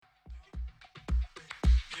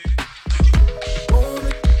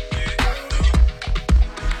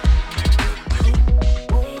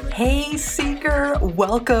Seeker.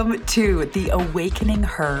 Welcome to the Awakening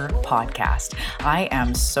Her podcast. I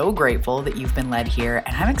am so grateful that you've been led here,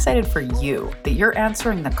 and I'm excited for you that you're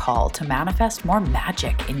answering the call to manifest more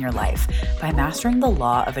magic in your life by mastering the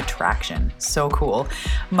law of attraction. So cool.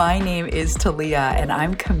 My name is Talia, and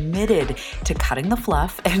I'm committed to cutting the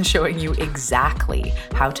fluff and showing you exactly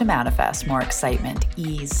how to manifest more excitement,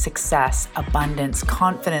 ease, success, abundance,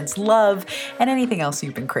 confidence, love, and anything else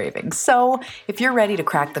you've been craving. So if you're ready to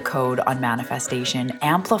crack the code on manifestation,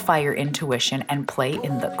 amplify your intuition, and play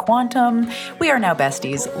in the quantum, we are now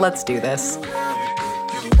besties. Let's do this.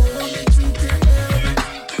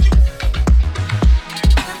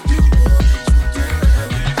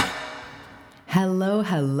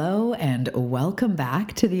 Hello, and welcome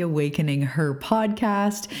back to the Awakening Her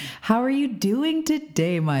podcast. How are you doing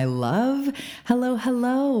today, my love?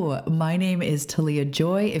 Hello. My name is Talia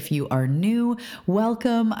Joy. If you are new,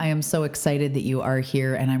 welcome. I am so excited that you are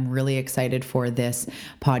here, and I'm really excited for this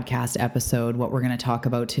podcast episode. What we're going to talk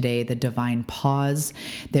about today, the divine pause.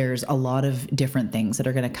 There's a lot of different things that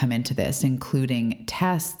are going to come into this, including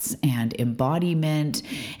tests and embodiment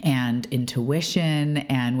and intuition,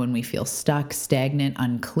 and when we feel stuck, stagnant,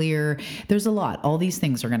 unclear. There's a lot. All these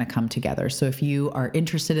things are going to come together. So if you are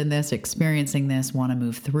interested in this, experiencing this, want to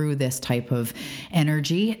move through this type of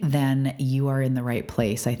energy, then you are in the right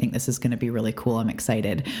place. I think this is going to be really cool. I'm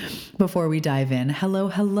excited. Before we dive in, hello.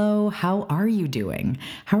 How are you doing?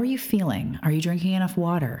 How are you feeling? Are you drinking enough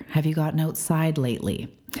water? Have you gotten outside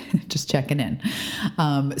lately? Just checking in.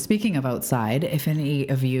 Speaking of outside, if any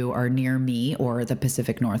of you are near me or the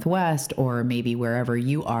Pacific Northwest, or maybe wherever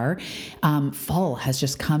you are, fall has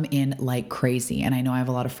just come in like crazy. And I know I have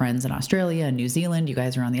a lot of friends in Australia and New Zealand. You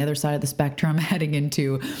guys are on the other side of the spectrum heading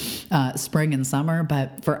into spring and summer.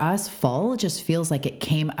 But for us, fall just feels like it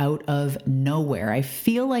came out of nowhere. I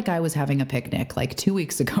feel like I was having a picnic like 2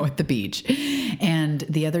 weeks ago at the beach. And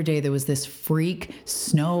the other day there was this freak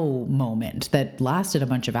snow moment that lasted a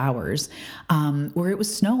bunch of hours where it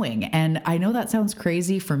was snowing. And I know that sounds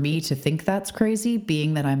crazy for me to think that's crazy,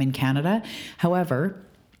 being that I'm in Canada. However,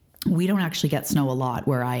 we don't actually get snow a lot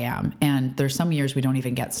where I am. And there's some years we don't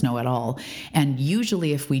even get snow at all. And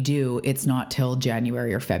usually if we do, it's not till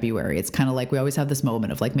January or February. It's kind of like we always have this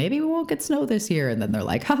moment of like, maybe we won't get snow this year. And then they're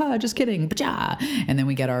like, haha, just kidding. Baja. And then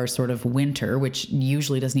we get our sort of winter, which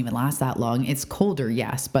usually doesn't even last that long. It's colder,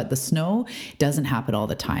 yes, but the snow doesn't happen all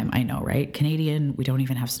the time. I know, right? Canadian, we don't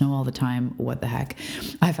even have snow all the time. What the heck?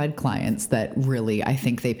 I've had clients that really, I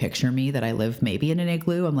think they picture me that I live maybe in an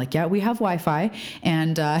igloo. I'm like, yeah, we have Wi-Fi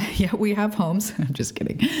and yeah, we have homes. I'm just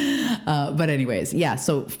kidding. But anyways, yeah,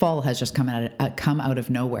 so fall has just come out of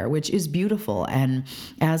nowhere, which is beautiful. And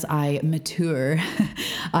as I mature,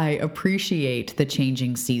 I appreciate the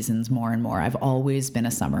changing seasons more and more. I've always been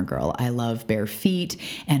a summer girl. I love bare feet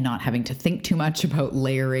and not having to think too much about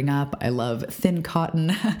layering up. I love thin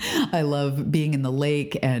cotton. I love being in the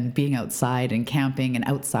lake and being outside and camping and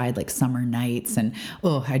outside like summer nights. And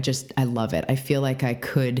I love it. I feel like I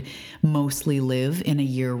could mostly live in a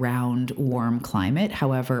year-round warm climate.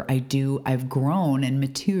 However, I've grown and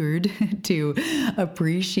matured to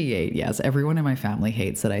appreciate. Yes, everyone in my family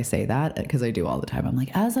hates that I say that because I do all the time. I'm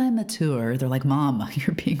like, as I mature, they're like, Mom,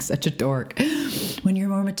 you're being such a dork. When you're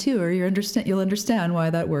more mature, you'll understand why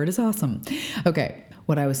that word is awesome. Okay.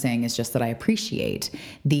 What I was saying is just that I appreciate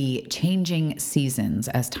the changing seasons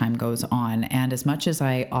as time goes on. And as much as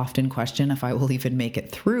I often question if I will even make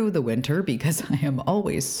it through the winter because I am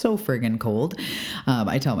always so friggin' cold,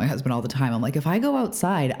 I tell my husband all the time, I'm like, if I go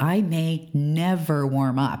outside, I may never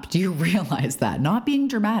warm up. Do you realize that? Not being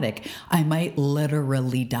dramatic, I might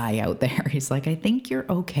literally die out there. He's like, I think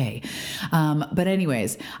you're okay. But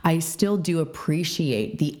anyways, I still do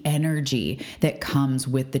appreciate the energy that comes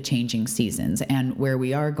with the changing seasons and where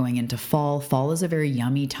we are going into fall. Fall is a very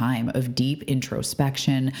yummy time of deep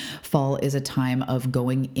introspection. Fall is a time of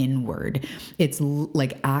going inward. It's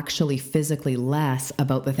like actually physically less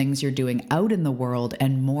about the things you're doing out in the world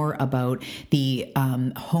and more about the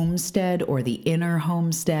homestead or the inner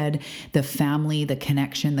homestead, the family, the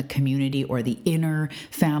connection, the community, or the inner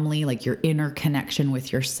family, like your inner connection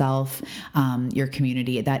with yourself, your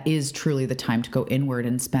community. That is truly the time to go inward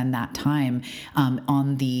and spend that time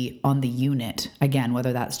on the unit. Again,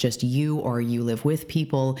 whether that's just you or you live with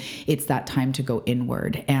people, it's that time to go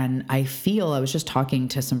inward. And I was just talking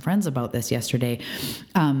to some friends about this yesterday,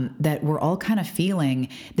 that we're all kind of feeling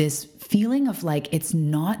this feeling of like, it's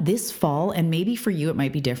not this fall. And maybe for you, it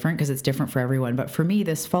might be different because it's different for everyone. But for me,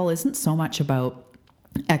 this fall isn't so much about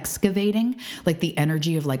excavating, like the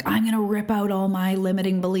energy of like, I'm going to rip out all my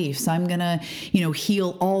limiting beliefs. I'm going to,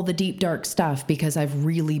 heal all the deep, dark stuff because I've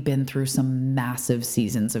really been through some massive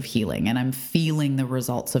seasons of healing and I'm feeling the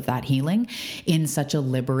results of that healing in such a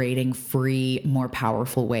liberating, free, more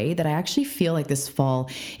powerful way that I actually feel like this fall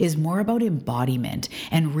is more about embodiment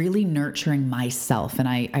and really nurturing myself. And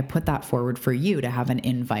I put that forward for you to have an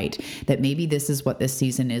invite that maybe this is what this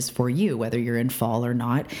season is for you, whether you're in fall or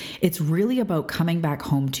not. It's really about coming back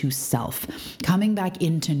home to self, coming back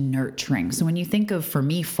into nurturing. So when you think of, for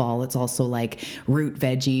me, fall, it's also like root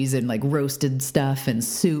veggies and like roasted stuff and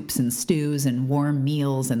soups and stews and warm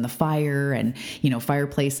meals and the fire and,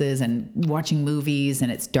 fireplaces and watching movies,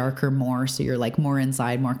 and it's darker more. So you're like more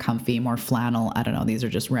inside, more comfy, more flannel. I don't know. These are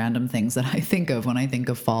just random things that I think of when I think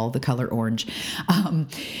of fall, the color orange.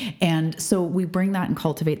 And so we bring that and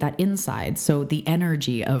cultivate that inside. So the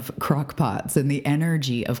energy of crock pots and the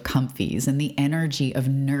energy of comfies and the energy of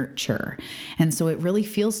nurture. And so it really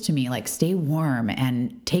feels to me like stay warm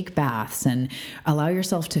and take baths and allow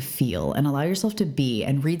yourself to feel and allow yourself to be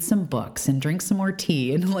and read some books and drink some more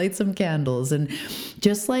tea and light some candles and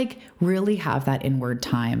just like really have that inward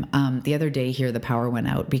time. The other day here, the power went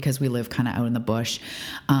out because we live kind of out in the bush.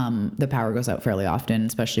 The power goes out fairly often,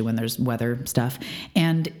 especially when there's weather stuff.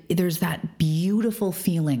 And there's that beautiful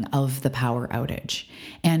feeling of the power outage.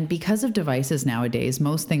 And because of devices nowadays,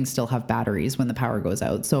 most things still have batteries when the power goes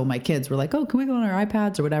out. So my kids were like, oh, can we go on our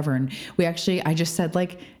iPads or whatever? And I just said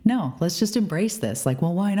like, no, let's just embrace this. Like,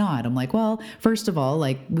 well, why not? I'm like, well, first of all,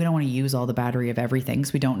 like we don't want to use all the battery of everything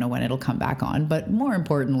because we don't know when it'll come back on. But more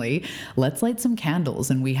importantly, let's light some candles.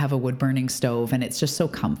 And we have a wood burning stove and it's just so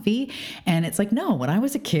comfy. And it's like, no, when I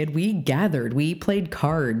was a kid, we gathered, we played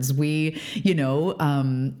cards, we,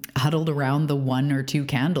 huddled around the 1 or 2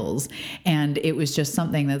 candles. And it was just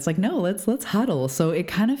something that's like, no, let's huddle. So it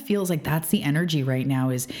kind of feels like that's the energy right now,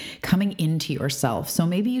 is coming into yourself. So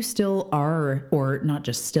maybe you still are, or not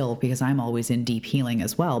just still, because I'm always in deep healing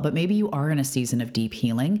as well, but maybe you are in a season of deep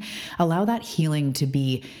healing. Allow that healing to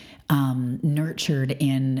be nurtured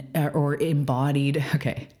in or embodied.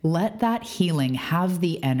 Okay. Let that healing have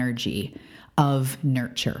the energy of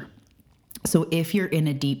nurture. So if you're in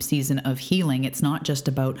a deep season of healing, it's not just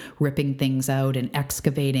about ripping things out and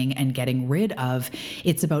excavating and getting rid of.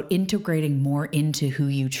 It's about integrating more into who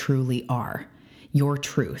you truly are, your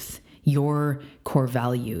truth, your core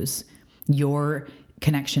values, your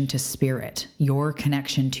connection to spirit, your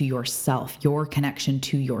connection to yourself, your connection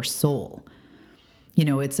to your soul.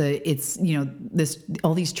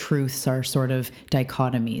 All these truths are sort of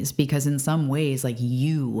dichotomies, because in some ways, like,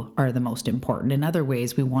 you are the most important. In other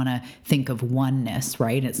ways, we want to think of oneness,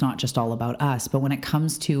 right? It's not just all about us, but when it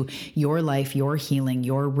comes to your life, your healing,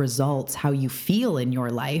 your results, how you feel in your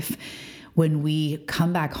life, when we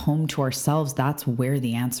come back home to ourselves, that's where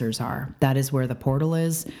the answers are. That is where the portal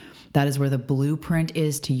is. That is where the blueprint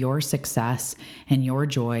is to your success and your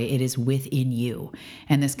joy. It is within you.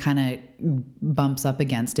 And this kind of bumps up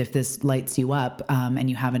against, if this lights you up and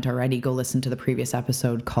you haven't already, go listen to the previous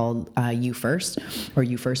episode called You First, or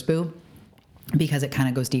You First Boo, because it kind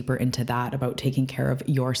of goes deeper into that about taking care of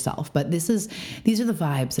yourself. But these are the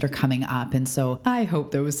vibes that are coming up. And so I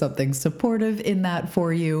hope there was something supportive in that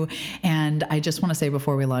for you. And I just want to say,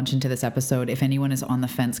 before we launch into this episode, if anyone is on the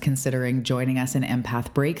fence considering joining us in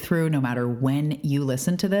Empath Breakthrough, no matter when you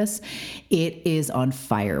listen to this, it is on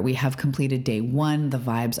fire. We have completed day 1. The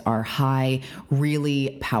vibes are high,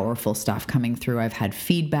 really powerful stuff coming through. I've had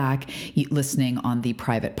feedback listening on the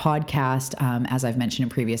private podcast, as I've mentioned in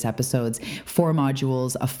previous episodes. 4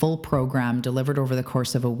 modules, a full program delivered over the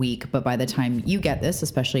course of a week. But by the time you get this,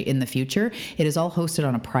 especially in the future, it is all hosted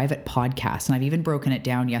on a private podcast. And I've even broken it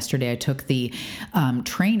down. Yesterday, I took the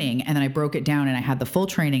training and then I broke it down and I had the full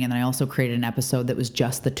training. And then I also created an episode that was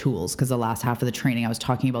just the tools, because the last half of the training, I was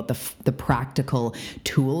talking about the practical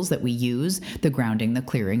tools that we use, the grounding, the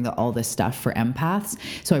clearing, all this stuff for empaths.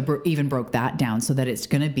 So I even broke that down so that it's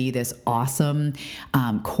going to be this awesome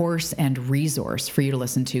course and resource for you to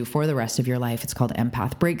listen to for the rest of your life. It's called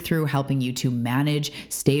Empath Breakthrough, helping you to manage,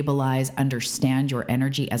 stabilize, understand your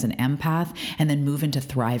energy as an empath, and then move into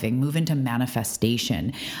thriving, move into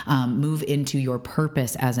manifestation, move into your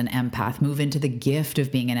purpose as an empath, move into the gift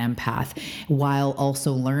of being an empath, while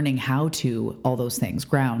also learning how to, all those things,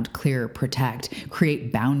 ground, clear, protect,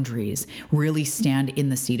 create boundaries, really stand in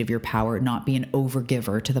the seat of your power, not be an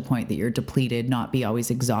overgiver to the point that you're depleted, not be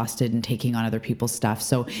always exhausted and taking on other people's stuff.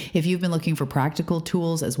 So if you've been looking for practical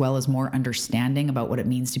tools as well as more understanding understanding about what it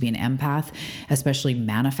means to be an empath, especially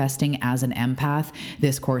manifesting as an empath,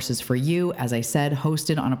 this course is for you. As I said,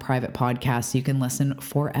 hosted on a private podcast, so you can listen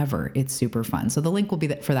forever. It's super fun. So the link will be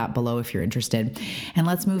for that below if you're interested. And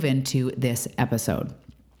let's move into this episode.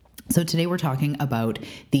 So today we're talking about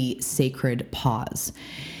the sacred pause.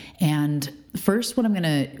 And first, how I'm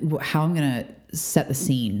going to set the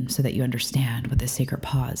scene so that you understand what this sacred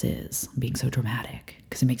pause is. I'm being so dramatic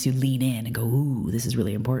because it makes you lean in and go, ooh, this is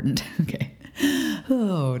really important. Okay.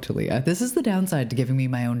 Oh, Talia, this is the downside to giving me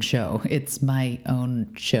my own show. It's my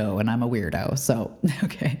own show and I'm a weirdo. So,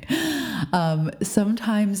 okay.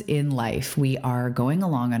 Sometimes in life, we are going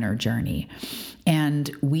along on our journey and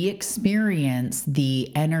we experience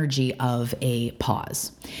the energy of a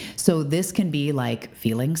pause. So this can be like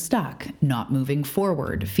feeling stuck, not moving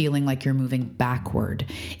forward, feeling like you're moving backward.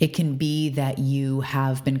 It can be that you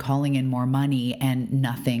have been calling in more money and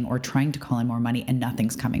nothing, or trying to call in more money and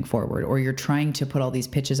nothing's coming forward, or you're trying to put all these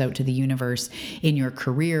pitches out to the universe in your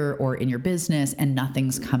career or in your business and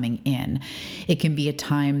nothing's coming in. It can be a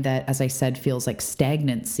time that, as I said, feels like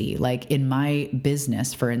stagnancy. Like in my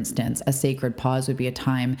business, for instance, a sacred pause would be a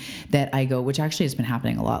time that I go, which actually has been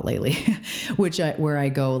happening a lot lately, where I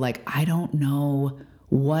go like, I don't know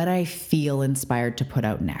what I feel inspired to put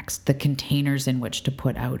out next, the containers in which to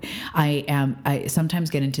put out. I sometimes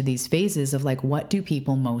get into these phases of like, what do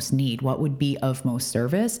people most need? What would be of most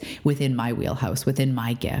service within my wheelhouse, within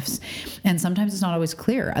my gifts? And sometimes it's not always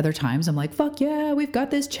clear. Other times I'm like, fuck yeah, we've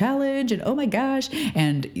got this challenge and oh my gosh.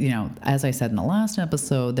 And as I said in the last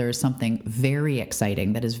episode, there's something very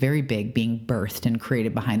exciting that is very big being birthed and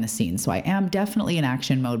created behind the scenes. So I am definitely in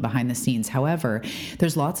action mode behind the scenes. However,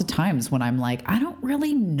 there's lots of times when I'm like, I don't really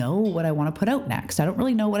know what I want to put out next. I don't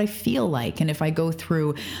really know what I feel like. And if I go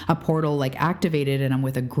through a portal like activated and I'm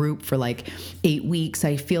with a group for like 8 weeks,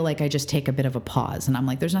 I feel like I just take a bit of a pause and I'm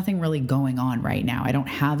like, there's nothing really going on right now. I don't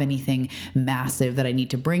have anything massive that I need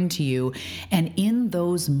to bring to you. And in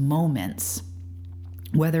those moments,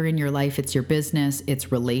 whether in your life, it's your business,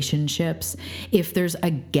 it's relationships, if there's a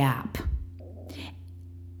gap,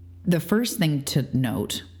 the first thing to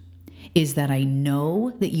note is that I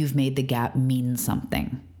know that you've made the gap mean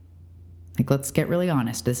something. Like, let's get really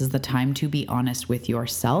honest. This is the time to be honest with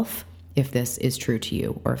yourself if this is true to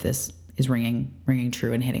you or if this is ringing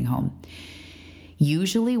true and hitting home.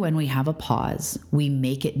 Usually when we have a pause, we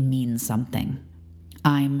make it mean something.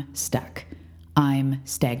 I'm stuck. I'm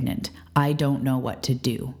stagnant. I don't know what to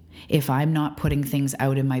do. If I'm not putting things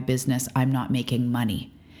out in my business, I'm not making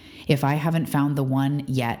money. If I haven't found the one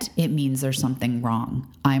yet, it means there's something wrong.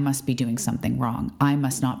 I must be doing something wrong. I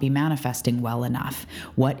must not be manifesting well enough.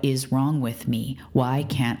 What is wrong with me? Why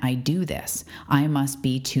can't I do this? I must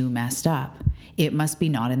be too messed up. It must be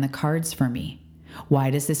not in the cards for me.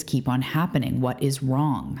 Why does this keep on happening? What is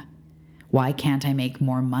wrong? Why can't I make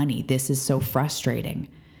more money? This is so frustrating.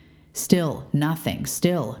 Still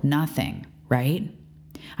nothing, right?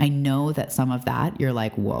 I know that some of that you're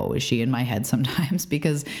like, whoa, is she in my head sometimes?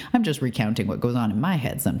 Because I'm just recounting what goes on in my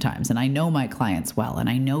head sometimes. And I know my clients well, and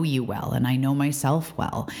I know you well, and I know myself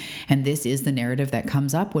well. And this is the narrative that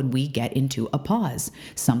comes up when we get into a pause.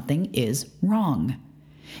 Something is wrong.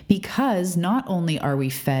 Because not only are we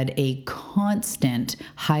fed a constant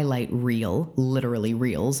highlight reel, literally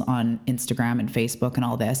reels on Instagram and Facebook and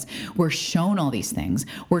all this, we're shown all these things.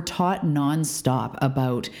 We're taught nonstop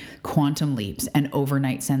about quantum leaps and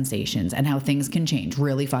overnight sensations and how things can change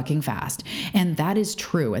really fucking fast. And that is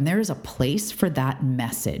true. And there is a place for that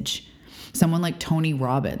message. Someone like Tony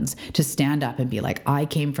Robbins to stand up and be like, I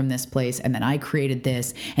came from this place and then I created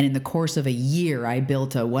this. And in the course of a year, I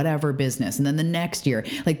built a whatever business. And then the next year,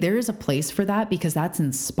 like there is a place for that because that's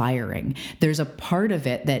inspiring. There's a part of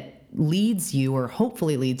it that leads you or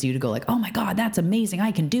hopefully leads you to go like, oh my God, that's amazing.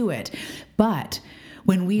 I can do it. But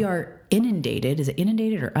when we are inundated, is it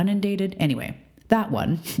inundated or inundated? Anyway, that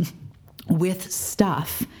one with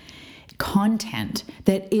stuff, content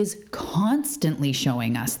that is constantly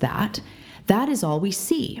showing us that is all we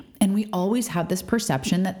see. And we always have this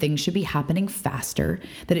perception that things should be happening faster,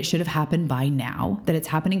 that it should have happened by now, that it's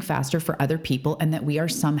happening faster for other people, and that we are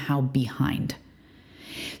somehow behind.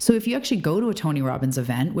 So if you actually go to a Tony Robbins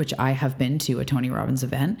event, which I have been to a Tony Robbins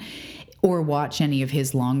event, or watch any of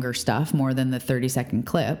his longer stuff, more than the 30-second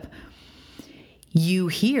clip, you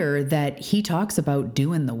hear that he talks about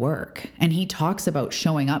doing the work, and he talks about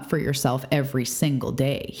showing up for yourself every single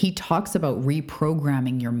day. He talks about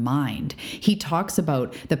reprogramming your mind. He talks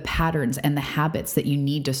about the patterns and the habits that you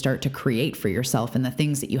need to start to create for yourself and the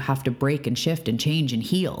things that you have to break and shift and change and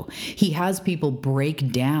heal. He has people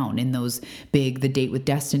break down in those big, the Date with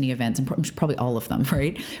Destiny events, and probably all of them,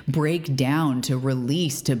 right? Break down to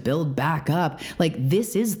release, to build back up. Like,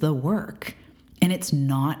 this is the work. And it's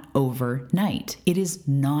not overnight. It is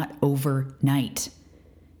not overnight.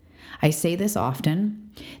 I say this often.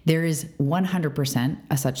 There is 100%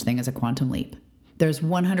 a such thing as a quantum leap. There's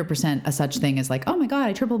 100% a such thing as like, oh my God,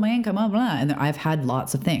 I tripled my income, blah, blah. And I've had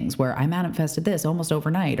lots of things where I manifested this almost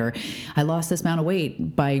overnight, or I lost this amount of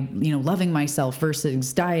weight by, loving myself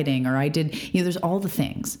versus dieting, or I did, there's all the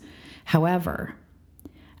things. However,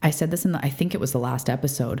 I said this I think it was the last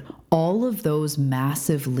episode. All of those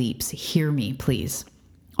massive leaps, hear me, please.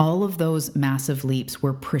 All of those massive leaps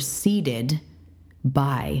were preceded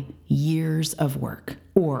by years of work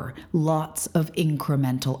or lots of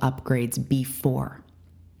incremental upgrades before.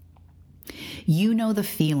 You know the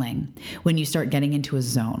feeling when you start getting into a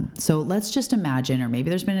zone. So let's just imagine, or maybe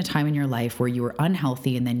there's been a time in your life where you were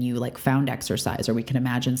unhealthy and then you found exercise, or we can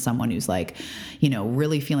imagine someone who's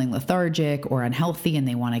really feeling lethargic or unhealthy and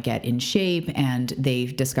they want to get in shape and they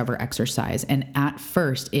discover exercise. And at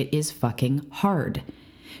first it is fucking hard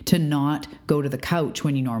to not go to the couch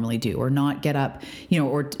when you normally do, or not get up,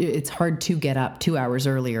 or it's hard to get up 2 hours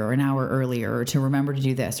earlier or an hour earlier, or to remember to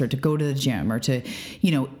do this, or to go to the gym, or to,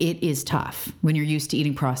 it is tough when you're used to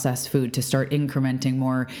eating processed food to start incrementing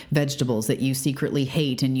more vegetables that you secretly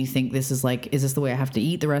hate. And you think this is this the way I have to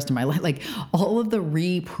eat the rest of my life? Like, all of the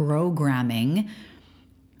reprogramming.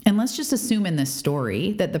 And let's just assume in this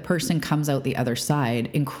story that the person comes out the other side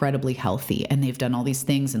incredibly healthy, and they've done all these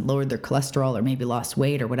things and lowered their cholesterol, or maybe lost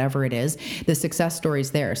weight, or whatever it is. The success story's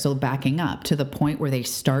there. So backing up to the point where they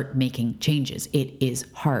start making changes, it is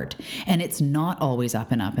hard. And it's not always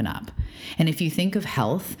up and up and up. And if you think of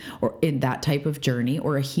health or in that type of journey,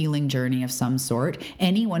 or a healing journey of some sort,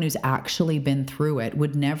 anyone who's actually been through it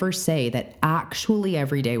would never say that actually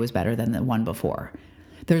every day was better than the one before.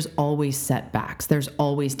 There's always setbacks. There's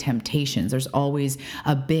always temptations. There's always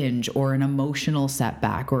a binge or an emotional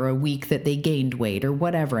setback, or a week that they gained weight or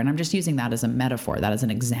whatever. And I'm just using that as a metaphor, that as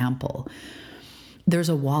an example. There's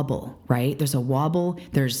a wobble, right? There's a wobble.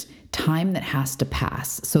 There's time that has to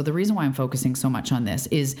pass. So the reason why I'm focusing so much on this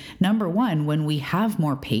is, number one, when we have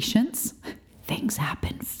more patience, things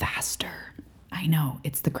happen faster. I know,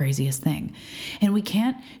 it's the craziest thing. And we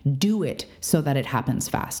can't do it so that it happens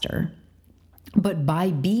faster. But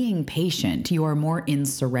by being patient, you are more in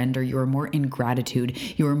surrender, you are more in gratitude,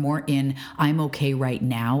 you are more in, I'm okay right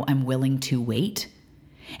now, I'm willing to wait.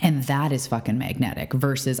 And that is fucking magnetic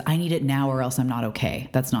versus I need it now or else I'm not okay.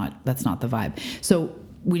 That's not the vibe. So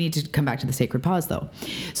we need to come back to the sacred pause though.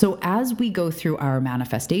 So as we go through our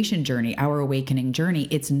manifestation journey, our awakening journey,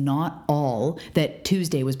 it's not all that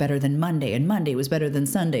Tuesday was better than Monday and Monday was better than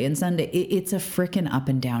Sunday and Sunday. It's a freaking up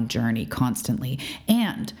and down journey constantly.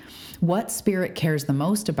 And what spirit cares the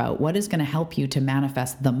most about, what is going to help you to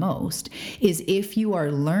manifest the most, is if you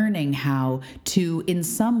are learning how to, in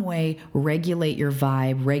some way, regulate your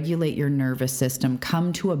vibe, regulate your nervous system,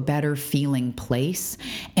 come to a better feeling place,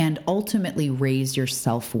 and ultimately raise your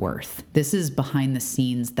self-worth. This is behind the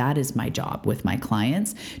scenes. That is my job with my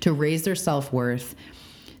clients, to raise their self-worth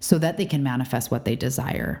so that they can manifest what they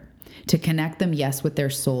desire. To connect them, yes, with their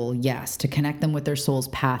soul, yes. To connect them with their soul's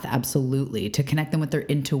path, absolutely. To connect them with their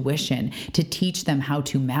intuition, to teach them how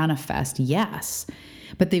to manifest, yes.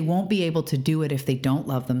 But they won't be able to do it if they don't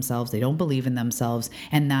love themselves, they don't believe in themselves,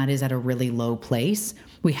 and that is at a really low place.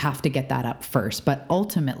 We have to get that up first. But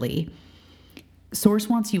ultimately, Source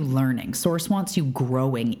wants you learning. Source wants you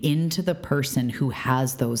growing into the person who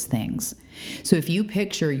has those things. So if you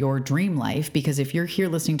picture your dream life, because if you're here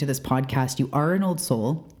listening to this podcast, you are an old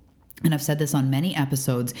soul. And I've said this on many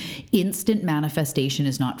episodes, instant manifestation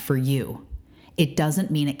is not for you. It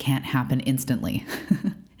doesn't mean it can't happen instantly.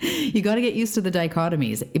 You got to get used to the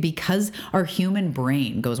dichotomies, because our human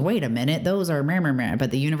brain goes, wait a minute, those are meh, but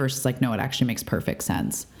the universe is like, no, it actually makes perfect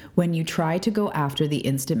sense. When you try to go after the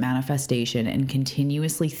instant manifestation and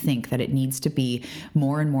continuously think that it needs to be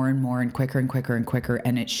more and more and more and quicker and quicker and quicker,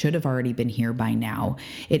 and it should have already been here by now,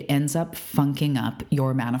 it ends up funking up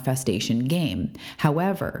your manifestation game.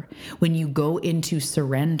 However, when you go into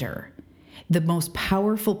surrender, the most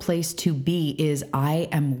powerful place to be is, I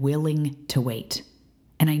am willing to wait.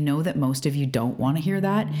 And I know that most of you don't want to hear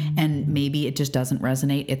that, and maybe it just doesn't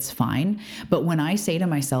resonate. It's fine. But when I say to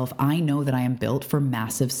myself, I know that I am built for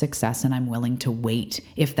massive success and I'm willing to wait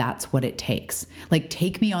if that's what it takes. Like,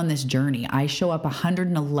 take me on this journey. I show up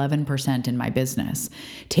 111% in my business.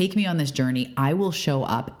 Take me on this journey. I will show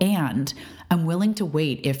up, and I'm willing to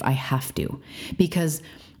wait if I have to, because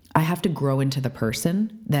I have to grow into the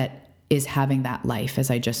person that is having that life,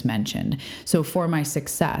 as I just mentioned. So for my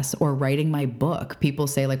success or writing my book, people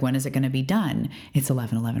say, like, when is it going to be done? It's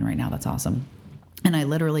 11:11 right now. That's awesome. And I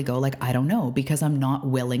literally go, like, I don't know, because I'm not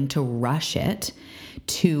willing to rush it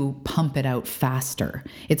to pump it out faster.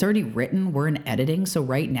 It's already written. We're in editing. So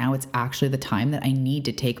right now it's actually the time that I need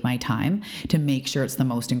to take my time to make sure it's the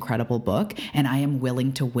most incredible book. And I am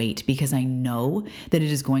willing to wait because I know that it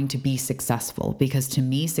is going to be successful. Because to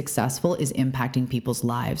me, successful is impacting people's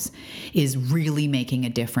lives, is really making a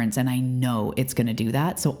difference. And I know it's going to do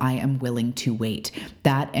that. So I am willing to wait.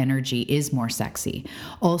 That energy is more sexy.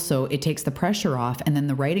 Also, it takes the pressure off, and then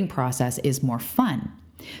the writing process is more fun.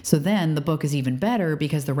 So then the book is even better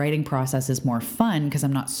because the writing process is more fun because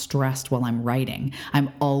I'm not stressed while I'm writing.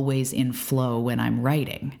 I'm always in flow when I'm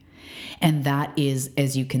writing. And that is,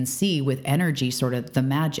 as you can see with energy, sort of the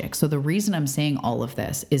magic. So the reason I'm saying all of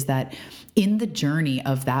this is that in the journey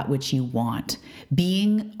of that which you want,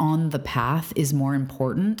 being on the path is more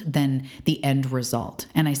important than the end result.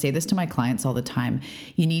 And I say this to my clients all the time.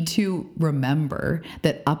 You need to remember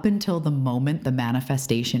that up until the moment the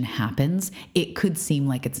manifestation happens, it could seem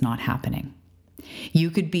like it's not happening. You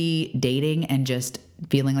could be dating and just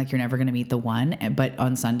feeling like you're never going to meet the one, but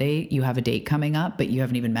on Sunday you have a date coming up, but you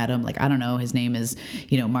haven't even met him. Like, I don't know, his name is,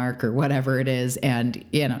 Mark or whatever it is. And,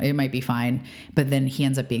 it might be fine, but then he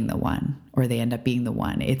ends up being the one, or they end up being the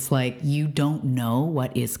one. It's like, you don't know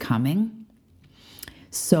what is coming.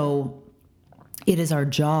 So it is our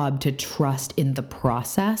job to trust in the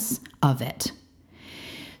process of it.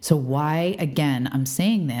 So why, again, I'm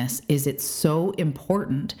saying this is it's so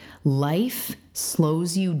important. Life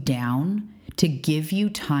slows you down to give you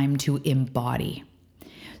time to embody.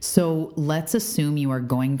 So let's assume you are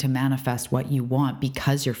going to manifest what you want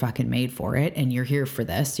because you're fucking made for it and you're here for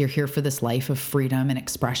this. You're here for this life of freedom and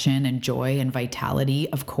expression and joy and vitality,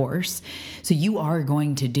 of course. So you are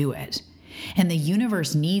going to do it. And the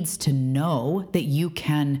universe needs to know that you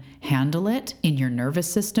can handle it in your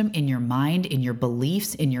nervous system, in your mind, in your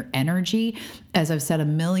beliefs, in your energy. As I've said a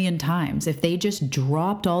million times, if they just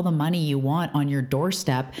dropped all the money you want on your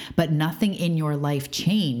doorstep, but nothing in your life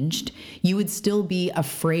changed, you would still be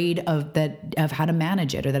afraid of how to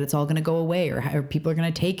manage it, or that it's all going to go away, or how people are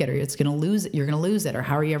going to take it, or you're going to lose it, or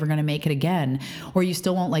how are you ever going to make it again? Or you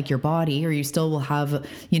still won't like your body, or you still will have,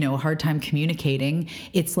 a hard time communicating.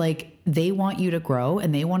 It's like, they want you to grow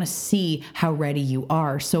and they want to see how ready you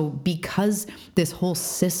are. So because this whole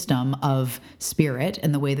system of spirit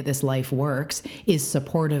and the way that this life works is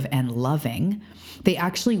supportive and loving, they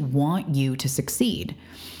actually want you to succeed.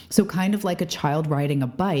 So kind of like a child riding a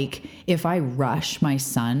bike, if I rush my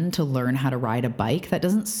son to learn how to ride a bike, that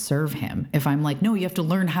doesn't serve him. If I'm like, no, you have to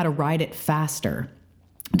learn how to ride it faster,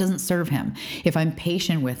 it doesn't serve him. If I'm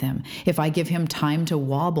patient with him, if I give him time to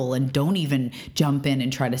wobble and don't even jump in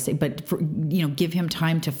and try to say, but give him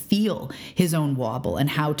time to feel his own wobble and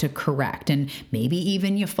how to correct. And maybe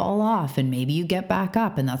even you fall off and maybe you get back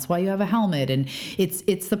up, and that's why you have a helmet. And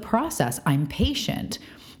it's the process. I'm patient.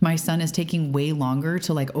 My son is taking way longer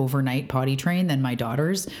to overnight potty train than my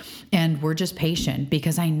daughter's. And we're just patient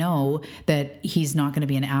because I know that he's not going to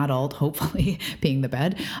be an adult, hopefully, peeing the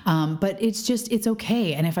bed. But it's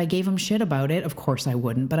okay. And if I gave him shit about it, of course I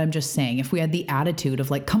wouldn't. But I'm just saying, if we had the attitude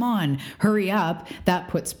of come on, hurry up, that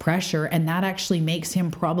puts pressure. And that actually makes him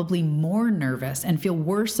probably more nervous and feel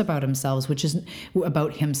worse about himself, which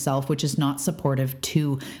is not supportive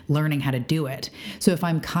to learning how to do it. So if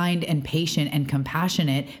I'm kind and patient and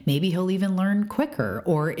compassionate, maybe he'll even learn quicker,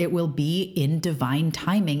 or it will be in divine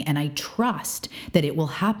timing. And I trust that it will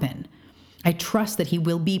happen. I trust that he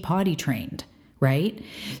will be potty trained, right?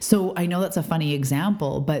 So I know that's a funny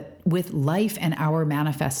example, but with life and our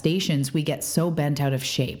manifestations, we get so bent out of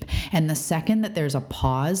shape. And the second that there's a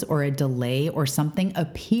pause or a delay or something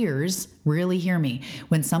appears, really hear me,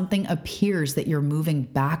 when something appears that you're moving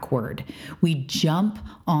backward, we jump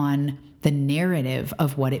on the narrative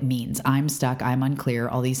of what it means. I'm stuck, I'm unclear,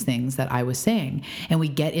 all these things that I was saying. And we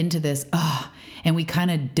get into this, and we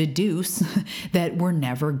kind of deduce that we're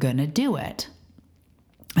never gonna do it.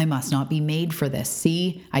 I must not be made for this.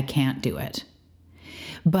 See, I can't do it.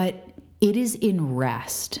 But it is in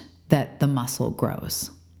rest that the muscle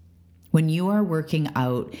grows. When you are working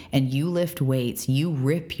out and you lift weights, you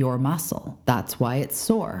rip your muscle. That's why it's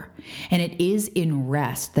sore. And it is in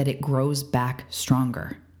rest that it grows back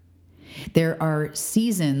stronger. There are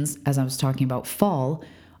seasons, as I was talking about fall,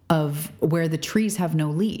 of where the trees have no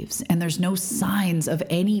leaves and there's no signs of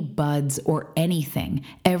any buds or anything.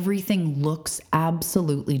 Everything looks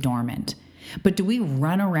absolutely dormant. But do we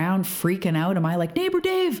run around freaking out? Am I like, neighbor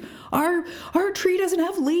Dave, our tree doesn't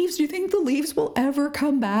have leaves. Do you think the leaves will ever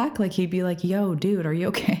come back? Like he'd be like, yo, dude, are you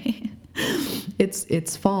okay?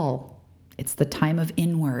 It's fall. It's the time of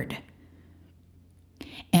inward.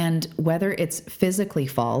 And whether it's physically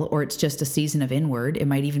fall or it's just a season of inward, it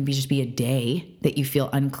might even just be a day that you feel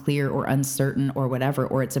unclear or uncertain or whatever,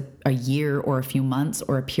 or it's a year or a few months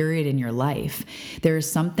or a period in your life. There is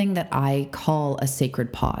something that I call a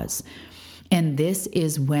sacred pause. And this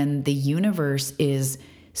is when the universe is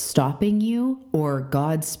stopping you, or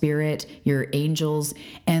God's spirit, your angels,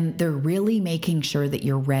 and they're really making sure that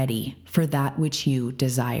you're ready for that which you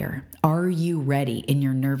desire. Are you ready in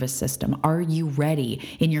your nervous system? Are you ready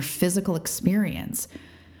in your physical experience?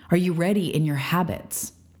 Are you ready in your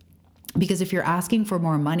habits? Because if you're asking for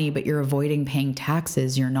more money, but you're avoiding paying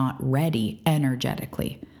taxes, you're not ready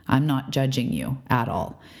energetically. I'm not judging you at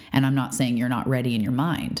all. And I'm not saying you're not ready in your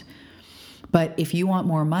mind. But if you want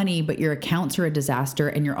more money, but your accounts are a disaster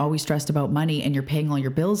and you're always stressed about money and you're paying all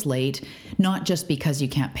your bills late, not just because you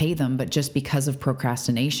can't pay them, but just because of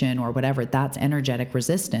procrastination or whatever, that's energetic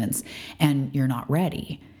resistance and you're not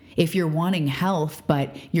ready. If you're wanting health,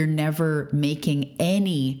 but you're never making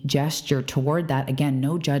any gesture toward that, again,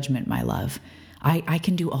 no judgment, my love. I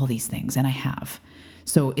can do all these things and I have.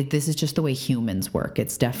 So this is just the way humans work.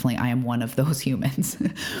 It's definitely, I am one of those humans.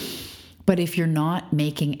 But if you're not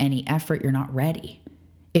making any effort, you're not ready.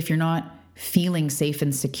 If you're not feeling safe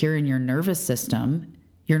and secure in your nervous system,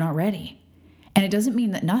 you're not ready. And it doesn't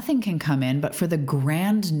mean that nothing can come in, but for the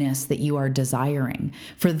grandness that you are desiring,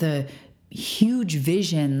 for the huge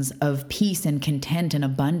visions of peace and content and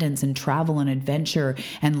abundance and travel and adventure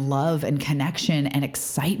and love and connection and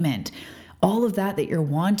excitement, all of that you're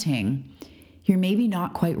wanting, you're maybe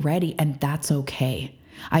not quite ready, and that's okay.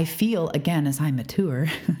 I feel, again, as I mature,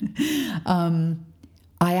 I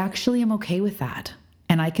actually am okay with that.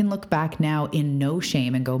 And I can look back now in no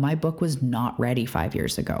shame and go, my book was not ready 5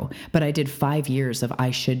 years ago, but I did 5 years of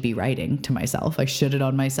I should be writing to myself. I should it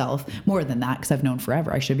on myself. More than that, because I've known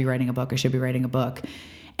forever, I should be writing a book. I should be writing a book.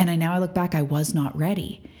 And now I look back, I was not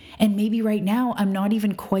ready. And maybe right now I'm not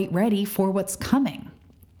even quite ready for what's coming.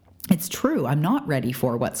 It's true. I'm not ready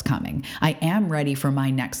for what's coming. I am ready for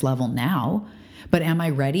my next level now. But am I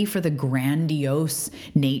ready for the grandiose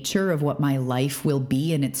nature of what my life will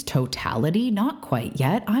be in its totality? Not quite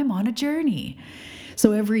yet. I'm on a journey.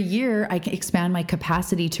 So every year I can expand my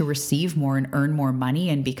capacity to receive more and earn more money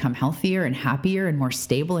and become healthier and happier and more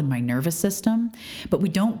stable in my nervous system. But we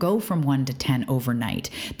don't go from 1 to 10 overnight.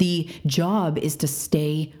 The job is to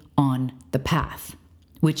stay on the path,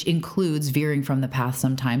 which includes veering from the path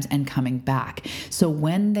sometimes and coming back. So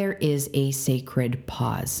when there is a sacred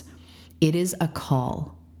pause, it is a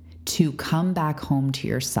call to come back home to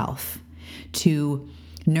yourself, to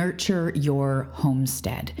nurture your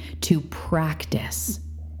homestead, to practice,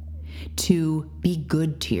 to be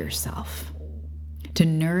good to yourself, to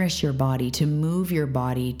nourish your body, to move your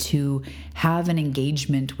body, to have an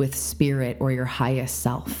engagement with spirit or your highest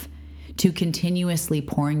self, to continuously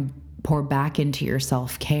pour back into your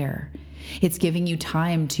self-care. It's giving you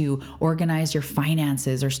time to organize your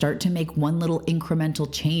finances or start to make one little incremental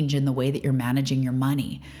change in the way that you're managing your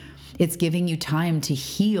money. It's giving you time to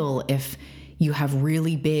heal if you have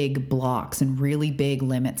really big blocks and really big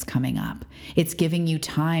limits coming up. It's giving you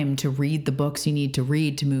time to read the books you need to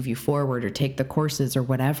read to move you forward or take the courses or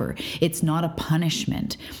whatever. It's not a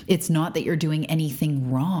punishment. It's not that you're doing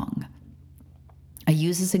anything wrong. I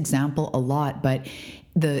use this example a lot, but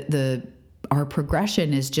our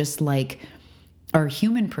progression is just like our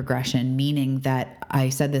human progression, meaning that I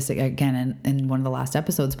said this again in one of the last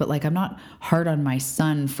episodes, but like I'm not hard on my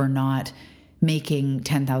son for not making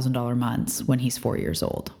 $10,000 months when he's 4 years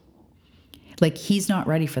old. Like he's not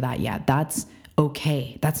ready for that yet. That's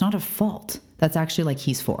okay. That's not a fault. That's actually like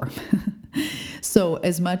he's 4. So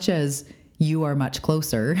as much as you are much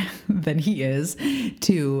closer than he is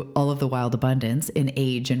to all of the wild abundance in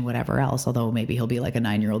age and whatever else, although maybe he'll be like a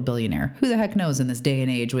 9-year-old billionaire. Who the heck knows in this day and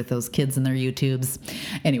age with those kids and their YouTubes.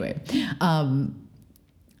 Anyway,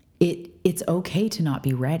 it's okay to not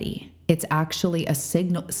be ready. It's actually a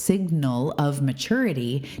signal of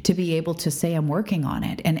maturity to be able to say, I'm working on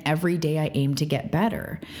it. And every day I aim to get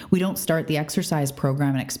better. We don't start the exercise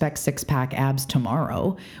program and expect 6-pack abs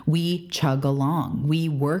tomorrow. We chug along, we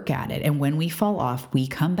work at it. And when we fall off, we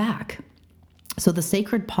come back. So the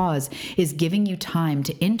sacred pause is giving you time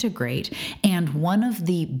to integrate. And one of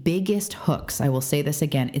the biggest hooks, I will say this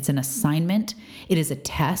again, it's an assignment. It is a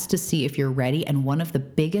test to see if you're ready. And one of the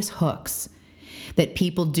biggest hooks that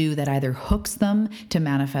people do that either hooks them to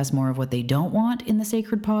manifest more of what they don't want in the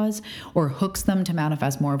sacred pause or hooks them to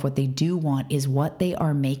manifest more of what they do want is what they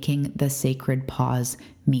are making the sacred pause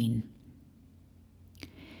mean.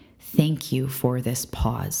 Thank you for this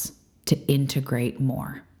pause to integrate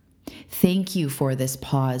more. Thank you for this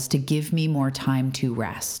pause to give me more time to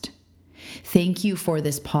rest. Thank you for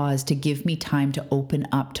this pause to give me time to open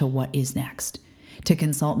up to what is next, to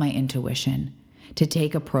consult my intuition, to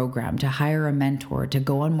take a program, to hire a mentor, to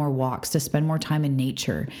go on more walks, to spend more time in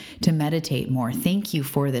nature, to meditate more. Thank you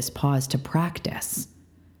for this pause to practice.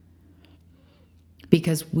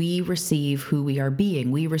 Because we receive who we are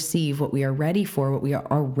being. We receive what we are ready for, what we are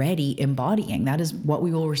already embodying. That is what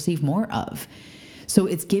we will receive more of. So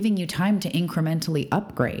it's giving you time to incrementally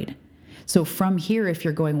upgrade. So from here, if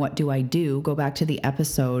you're going, what do I do? Go back to the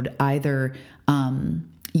episode, either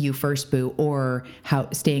You First Boo or how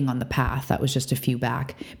staying on the path. That was just a few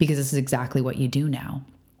back, because this is exactly what you do now.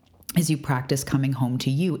 As you practice coming home to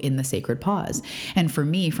you in the sacred pause. And for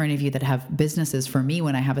me, for any of you that have businesses, for me,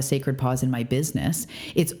 when I have a sacred pause in my business,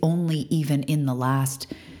 it's only even in the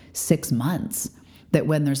last 6 months that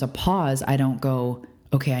when there's a pause, I don't go,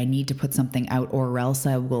 okay, I need to put something out or else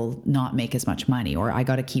I will not make as much money, or I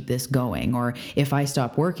got to keep this going, or if I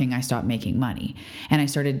stop working, I stop making money. And I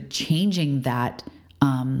started changing that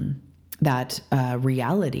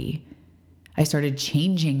reality. I started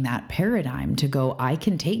changing that paradigm to go, I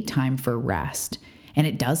can take time for rest, and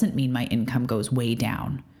it doesn't mean my income goes way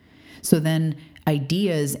down. So then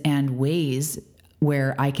ideas and ways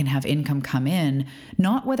where I can have income come in,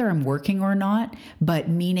 not whether I'm working or not, but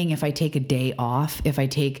meaning if I take a day off, if I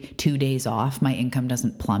take 2 days off, my income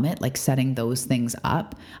doesn't plummet, like setting those things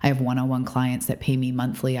up. I have one-on-one clients that pay me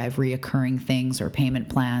monthly. I have reoccurring things or payment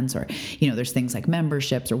plans, or, there's things like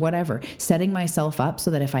memberships or whatever, setting myself up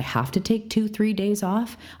so that if I have to take 2-3 days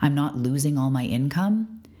off, I'm not losing all my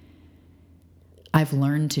income. I've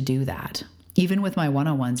learned to do that. Even with my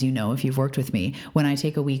one-on-ones, if you've worked with me, when I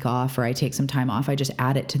take a week off or I take some time off, I just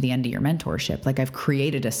add it to the end of your mentorship. Like, I've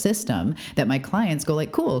created a system that my clients go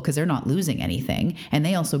like, cool, because they're not losing anything. And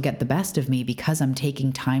they also get the best of me because I'm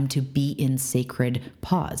taking time to be in sacred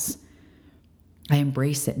pause. I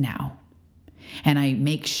embrace it now. And I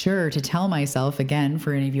make sure to tell myself, again,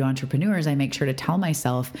 for any of you entrepreneurs, I make sure to tell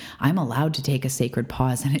myself I'm allowed to take a sacred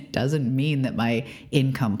pause. And it doesn't mean that my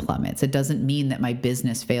income plummets. It doesn't mean that my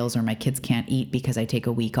business fails or my kids can't eat because I take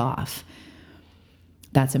a week off.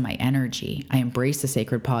 That's in my energy. I embrace the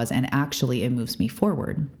sacred pause, and actually it moves me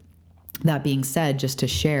forward. That being said, just to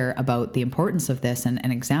share about the importance of this, and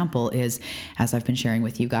an example is, as I've been sharing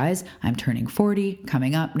with you guys, I'm turning 40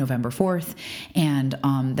 coming up November 4th. And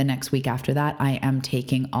the next week after that, I am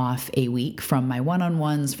taking off a week from my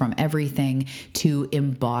one-on-ones, from everything, to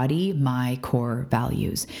embody my core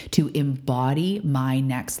values, to embody my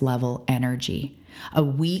next level energy. A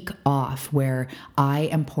week off where I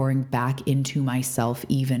am pouring back into myself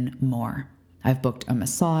even more. I've booked a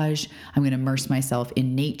massage. I'm going to immerse myself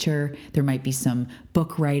in nature. There might be some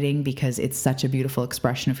book writing because it's such a beautiful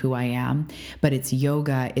expression of who I am, but it's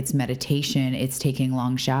yoga, it's meditation, it's taking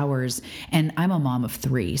long showers. And I'm a mom of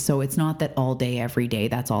 3, so it's not that all day, every day,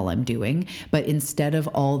 that's all I'm doing. But instead of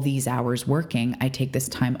all these hours working, I take this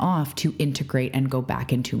time off to integrate and go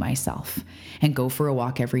back into myself and go for a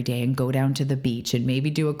walk every day and go down to the beach and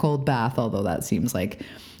maybe do a cold bath, although that seems like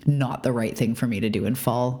not the right thing for me to do in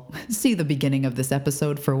fall. See the beginning of this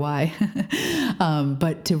episode for why.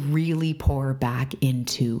 But to really pour back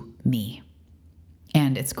into me.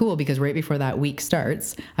 And it's cool because right before that week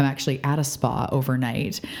starts, I'm actually at a spa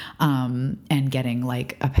overnight and getting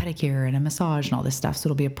like a pedicure and a massage and all this stuff. So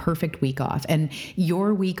it'll be a perfect week off. And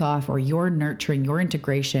your week off or your nurturing, your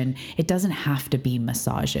integration, it doesn't have to be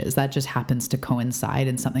massages. That just happens to coincide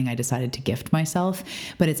and something I decided to gift myself.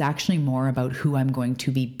 But it's actually more about who I'm going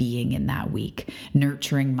to be being in that week,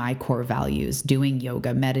 nurturing my core values, doing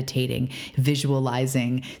yoga, meditating,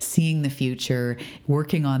 visualizing, seeing the future,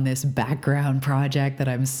 working on this background project that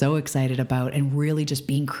I'm so excited about, and really just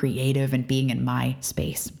being creative and being in my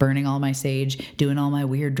space, burning all my sage, doing all my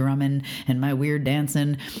weird drumming and my weird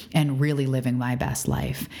dancing, and really living my best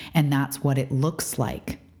life. And that's what it looks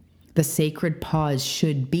like The sacred pause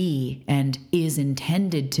should be and is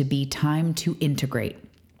intended to be time to integrate,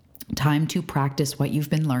 time to practice what you've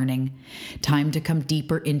been learning, time to come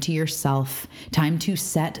deeper into yourself, time to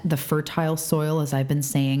set the fertile soil, as I've been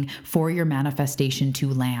saying, for your manifestation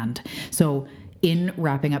to land. So in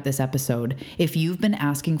wrapping up this episode, if you've been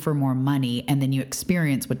asking for more money and then you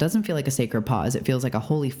experience what doesn't feel like a sacred pause, it feels like a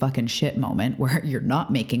holy fucking shit moment where you're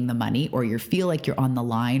not making the money, or you feel like you're on the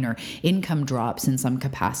line, or income drops in some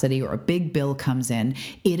capacity, or a big bill comes in,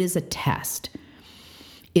 it is a test.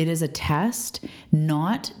 It is a test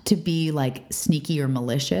not to be like sneaky or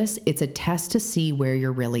malicious. It's a test to see where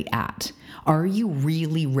you're really at. Are you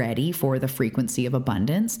really ready for the frequency of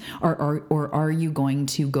abundance? Or are you going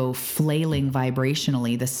to go flailing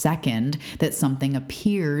vibrationally the second that something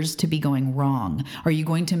appears to be going wrong? Are you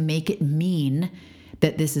going to make it mean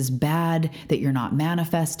that this is bad, that you're not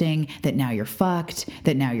manifesting, that now you're fucked,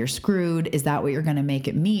 that now you're screwed? Is that what you're going to make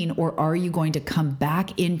it mean? Or are you going to come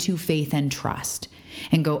back into faith and trust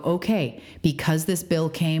and go, okay, because this bill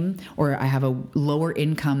came, or I have a lower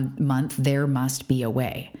income month, there must be a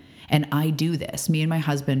way. And I do this. Me and my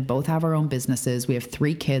husband both have our own businesses. We have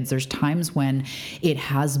 3 kids. There's times when it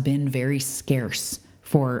has been very scarce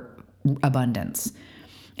for abundance.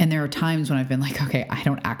 And there are times when I've been like, okay, I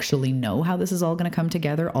don't actually know how this is all going to come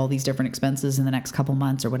together, all these different expenses in the next couple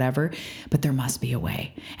months or whatever, but there must be a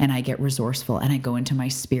way. And I get resourceful and I go into my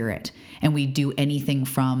spirit, and we do anything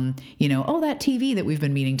from, that TV that we've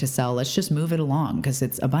been meaning to sell, let's just move it along because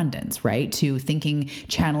it's abundance, right? To thinking,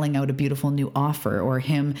 channeling out a beautiful new offer, or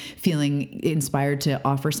him feeling inspired to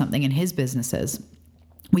offer something in his businesses.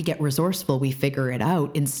 We get resourceful, we figure it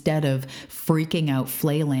out instead of freaking out,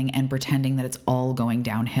 flailing, and pretending that it's all going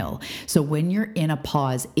downhill. So when you're in a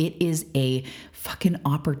pause, it is a fucking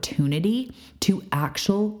opportunity to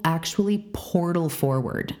actually portal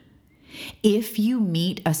forward. If you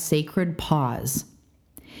meet a sacred pause,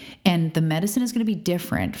 and the medicine is going to be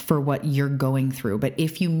different for what you're going through, but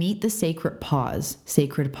if you meet the sacred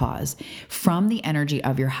pause from the energy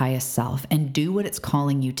of your highest self and do what it's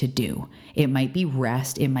calling you to do, it might be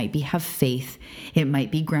rest, it might be have faith, it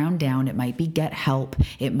might be ground down, it might be get help,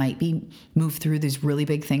 it might be move through these really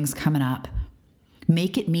big things coming up.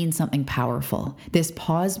 Make it mean something powerful. This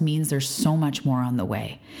pause means there's so much more on the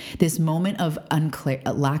way. This moment of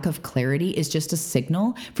lack of clarity is just a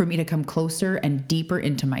signal for me to come closer and deeper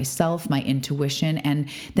into myself, my intuition, and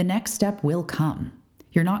the next step will come.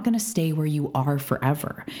 You're not going to stay where you are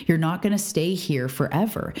forever. You're not going to stay here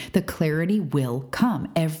forever. The clarity will come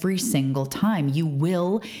every single time. You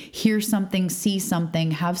will hear something, see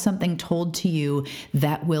something, have something told to you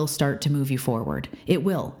that will start to move you forward. It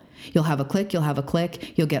will. You'll have a click,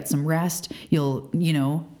 you'll get some rest, you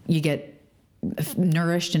get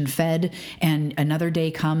nourished and fed, and another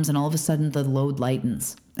day comes and all of a sudden the load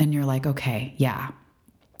lightens and you're like, okay, yeah.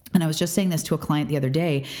 And I was just saying this to a client the other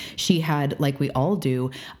day. She had, like we all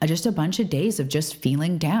do, just a bunch of days of just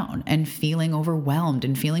feeling down and feeling overwhelmed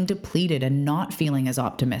and feeling depleted and not feeling as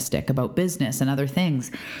optimistic about business and other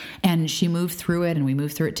things. And she moved through it, and we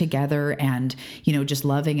moved through it together, and, just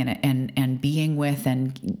loving and being with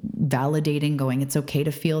and validating, going, it's okay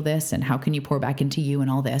to feel this, and how can you pour back into you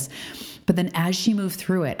and all this. But then as she moved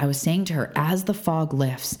through it, I was saying to her, as the fog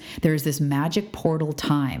lifts, there's this magic portal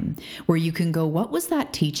time where you can go, what was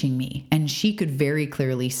that teaching me? And she could very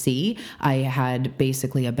clearly see I had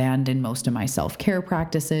basically abandoned most of my self-care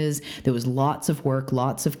practices. There was lots of work,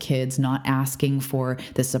 lots of kids, not asking for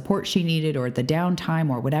the support she needed or the downtime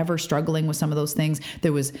or whatever, struggling with some of those things.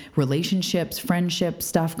 There was relationships, friendship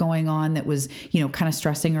stuff going on that was, kind of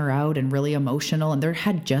stressing her out and really emotional. And there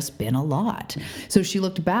had just been a lot. So she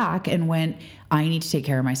looked back and went, I need to take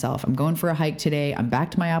care of myself. I'm going for a hike today. I'm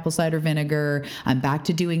back to my apple cider vinegar. I'm back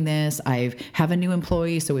to doing this. I have a new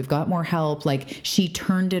employee, so we've got more help. Like, she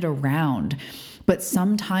turned it around. But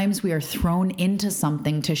sometimes we are thrown into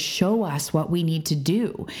something to show us what we need to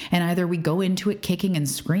do. And either we go into it kicking and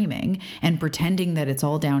screaming and pretending that it's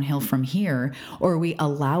all downhill from here, or we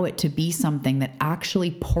allow it to be something that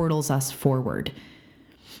actually portals us forward.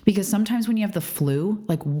 Because sometimes when you have the flu,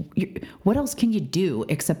 like, what else can you do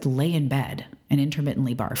except lay in bed and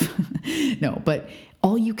intermittently barf? No, but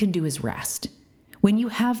all you can do is rest. When you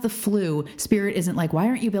have the flu, spirit isn't like, why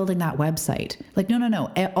aren't you building that website? Like,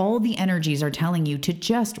 no. All the energies are telling you to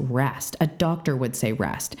just rest. A doctor would say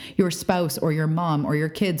rest. Your spouse or your mom or your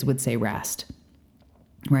kids would say rest,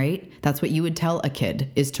 right? That's what you would tell a kid,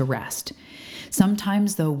 is to rest.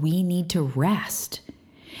 Sometimes, though, we need to rest.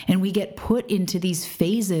 And we get put into these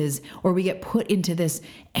phases, or we get put into this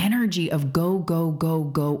energy of go, go, go,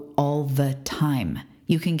 go all the time.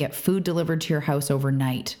 You can get food delivered to your house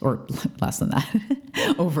overnight, or less than that,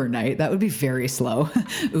 overnight. That would be very slow.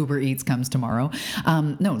 Uber Eats comes tomorrow.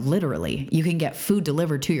 No, literally, you can get food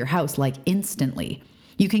delivered to your house like instantly.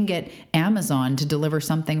 You can get Amazon to deliver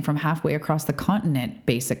something from halfway across the continent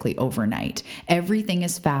basically overnight. Everything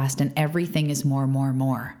is fast and everything is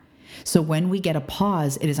more. So when we get a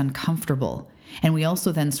pause, it is uncomfortable. And we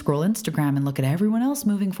also then scroll Instagram and look at everyone else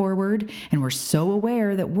moving forward, and we're so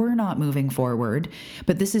aware that we're not moving forward.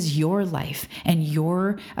 But this is your life and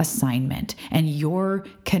your assignment and your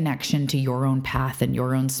connection to your own path and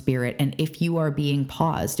your own spirit. And if you are being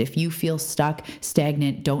paused, if you feel stuck,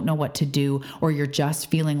 stagnant, don't know what to do, or you're just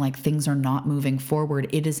feeling like things are not moving forward,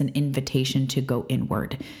 it is an invitation to go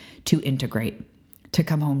inward, to integrate, to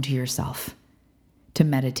come home to yourself, to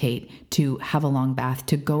meditate, to have a long bath,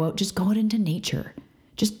 to go out, just go out into nature.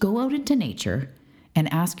 Just go out into nature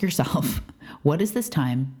and ask yourself, what is this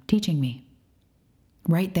time teaching me?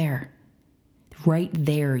 Right there,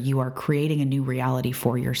 you are creating a new reality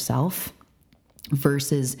for yourself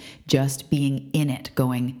versus just being in it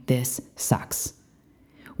going, this sucks.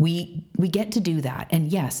 We get to do that. And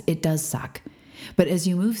yes, it does suck. But as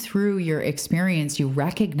you move through your experience, you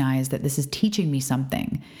recognize that this is teaching me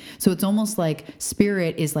something. So it's almost like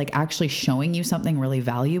spirit is like actually showing you something really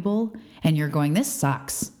valuable and you're going, this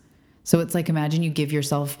sucks. So it's like, imagine you give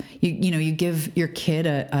yourself, you give your kid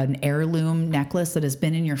an heirloom necklace that has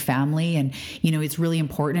been in your family and, it's really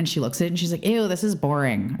important. And she looks at it and she's like, ew, this is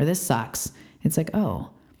boring or this sucks. It's like, oh,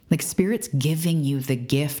 like spirit's giving you the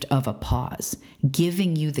gift of a pause,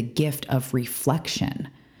 giving you the gift of reflection,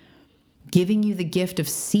 giving you the gift of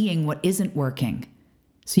seeing what isn't working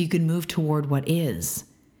so you can move toward what is,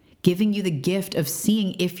 giving you the gift of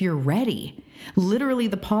seeing if you're ready. Literally,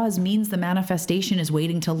 the pause means the manifestation is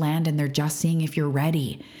waiting to land and they're just seeing if you're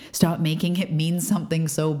ready. Stop making it mean something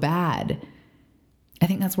so bad. I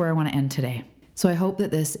think that's where I want to end today. So I hope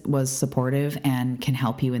that this was supportive and can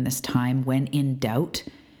help you in this time. When in doubt,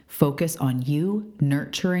 focus on you,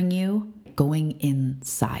 nurturing you, going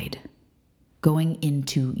inside. Going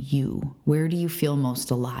into you. Where do you feel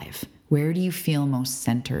most alive? Where do you feel most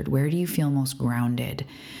centered? Where do you feel most grounded?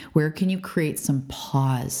 Where can you create some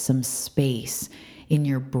pause, some space in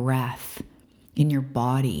your breath, in your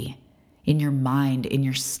body, in your mind, in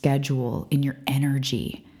your schedule, in your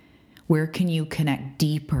energy? Where can you connect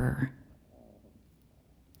deeper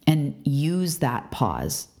and use that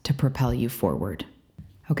pause to propel you forward?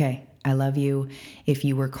 Okay. I love you. If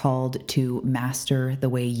you were called to master the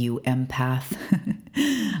way you empath,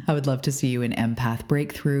 I would love to see you in Empath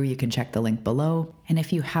Breakthrough. You can check the link below. And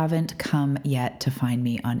if you haven't come yet to find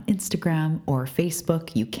me on Instagram or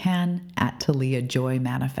Facebook, you can at Talia Joy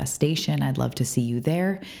Manifestation. I'd love to see you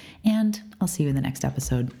there. And I'll see you in the next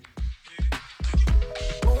episode.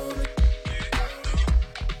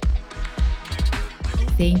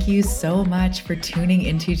 Thank you so much for tuning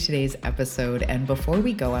into today's episode. And before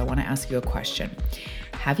we go, I want to ask you a question.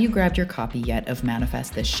 Have you grabbed your copy yet of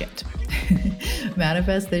Manifest This Shit?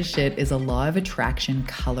 Manifest This Shit is a law of attraction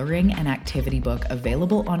coloring and activity book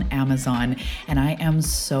available on Amazon, and I am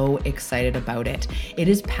so excited about it. It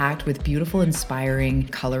is packed with beautiful, inspiring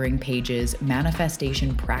coloring pages,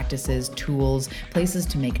 manifestation practices, tools, places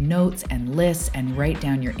to make notes and lists and write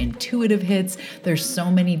down your intuitive hits. There's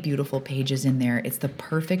so many beautiful pages in there. It's the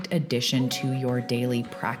perfect addition to your daily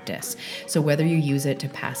practice. So whether you use it to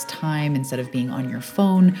pass time instead of being on your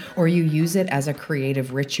phone, or you use it as a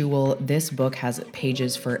creative ritual, this book has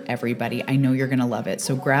pages for everybody. I know you're going to love it.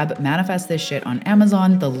 So grab Manifest This Shit on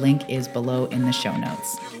Amazon. The link is below in the show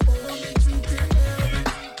notes.